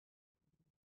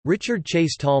Richard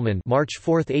Chase Tolman (March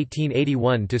 4,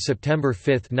 1881 to September 5,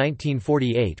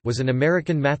 1948) was an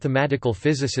American mathematical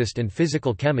physicist and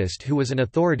physical chemist who was an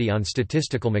authority on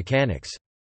statistical mechanics.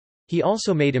 He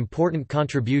also made important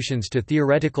contributions to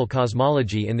theoretical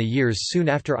cosmology in the years soon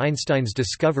after Einstein's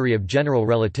discovery of general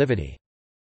relativity.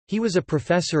 He was a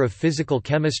professor of physical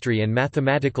chemistry and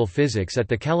mathematical physics at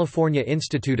the California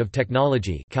Institute of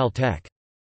Technology (Caltech).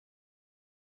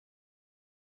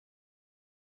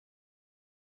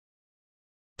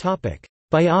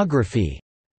 Biography.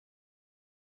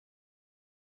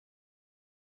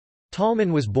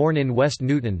 Tolman was born in West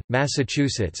Newton,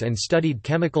 Massachusetts and studied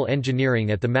chemical engineering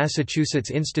at the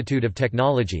Massachusetts Institute of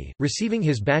Technology, receiving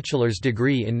his bachelor's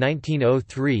degree in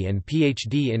 1903 and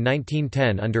Ph.D. in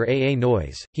 1910 under A. A.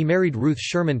 Noyes. He married Ruth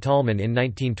Sherman Tolman in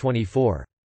 1924.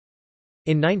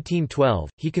 In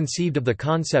 1912, he conceived of the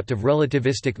concept of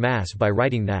relativistic mass by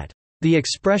writing that the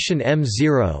expression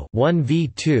m0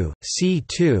 1v2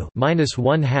 c2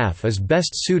 -1/2 is best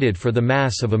suited for the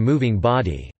mass of a moving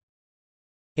body.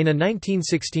 In a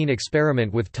 1916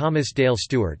 experiment with Thomas Dale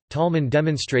Stewart, Tolman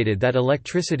demonstrated that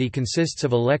electricity consists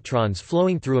of electrons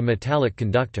flowing through a metallic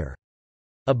conductor.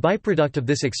 A byproduct of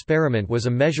this experiment was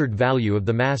a measured value of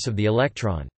the mass of the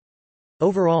electron.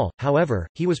 Overall, however,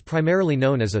 he was primarily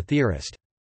known as a theorist.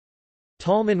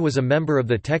 Tolman was a member of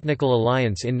the Technical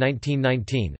Alliance in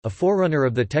 1919, a forerunner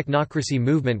of the technocracy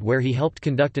movement where he helped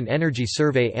conduct an energy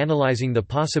survey analyzing the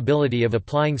possibility of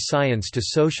applying science to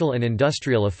social and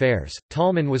industrial affairs.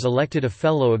 Tolman was elected a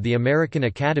Fellow of the American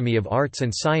Academy of Arts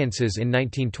and Sciences in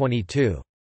 1922.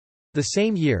 The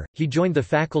same year, he joined the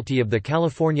faculty of the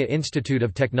California Institute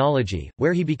of Technology,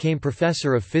 where he became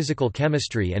professor of physical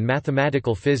chemistry and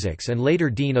mathematical physics and later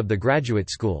dean of the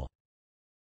graduate school.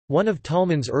 One of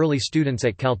Tolman's early students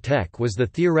at Caltech was the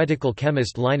theoretical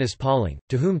chemist Linus Pauling,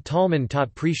 to whom Tolman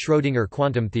taught pre-Schrödinger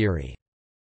quantum theory.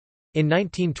 In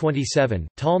 1927,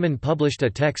 Tolman published a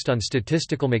text on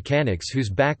statistical mechanics whose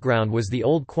background was the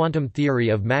old quantum theory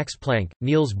of Max Planck,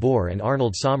 Niels Bohr and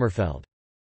Arnold Sommerfeld.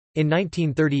 In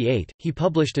 1938, he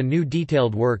published a new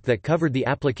detailed work that covered the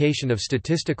application of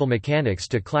statistical mechanics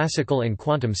to classical and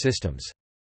quantum systems.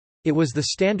 It was the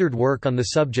standard work on the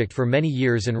subject for many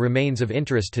years and remains of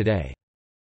interest today.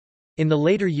 In the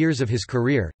later years of his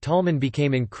career, Tolman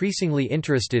became increasingly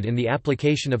interested in the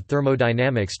application of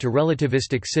thermodynamics to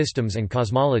relativistic systems and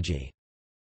cosmology.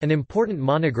 An important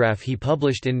monograph he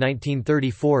published in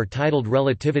 1934 titled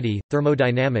Relativity,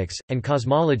 Thermodynamics, and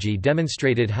Cosmology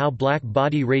demonstrated how black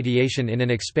body radiation in an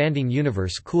expanding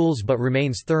universe cools but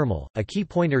remains thermal, a key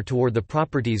pointer toward the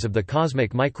properties of the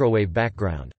cosmic microwave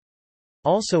background.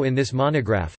 Also in this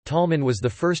monograph, Tolman was the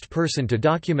first person to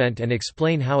document and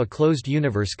explain how a closed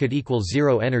universe could equal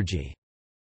zero energy.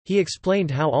 He explained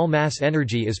how all mass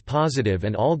energy is positive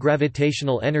and all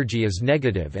gravitational energy is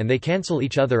negative and they cancel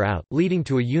each other out, leading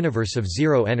to a universe of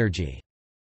zero energy.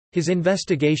 His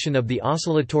investigation of the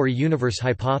oscillatory universe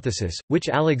hypothesis, which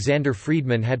Alexander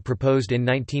Friedmann had proposed in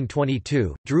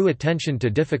 1922, drew attention to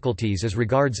difficulties as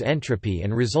regards entropy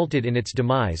and resulted in its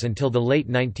demise until the late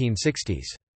 1960s.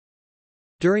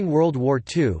 During World War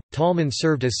II, Tolman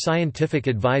served as scientific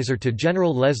advisor to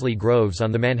General Leslie Groves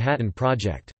on the Manhattan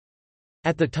Project.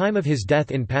 At the time of his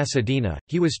death in Pasadena,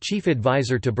 he was chief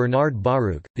advisor to Bernard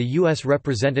Baruch, the U.S.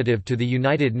 representative to the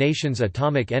United Nations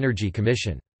Atomic Energy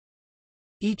Commission.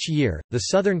 Each year, the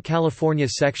Southern California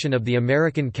section of the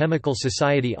American Chemical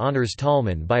Society honors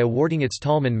Tolman by awarding its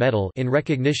Tolman Medal in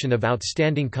recognition of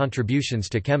outstanding contributions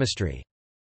to chemistry.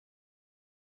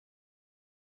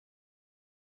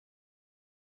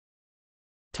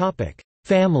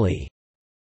 Family.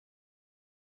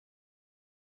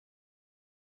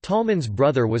 Tolman's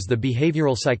brother was the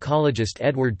behavioral psychologist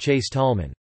Edward Chase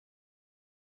Tolman.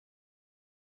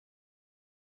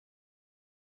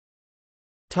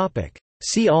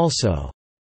 See also: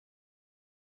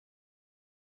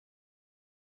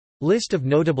 List of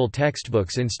notable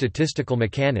textbooks in statistical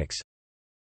mechanics,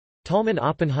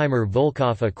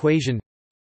 Tolman-Oppenheimer-Volkoff equation,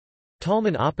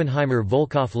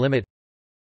 Tolman-Oppenheimer-Volkoff limit,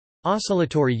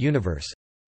 oscillatory universe,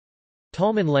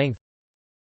 Tolman length,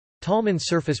 Tolman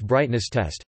surface brightness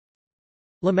test,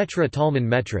 Lemaitre-Tolman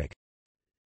metric,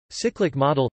 cyclic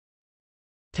model,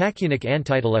 tachyonic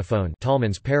antitelephone,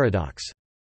 Tolman's paradox.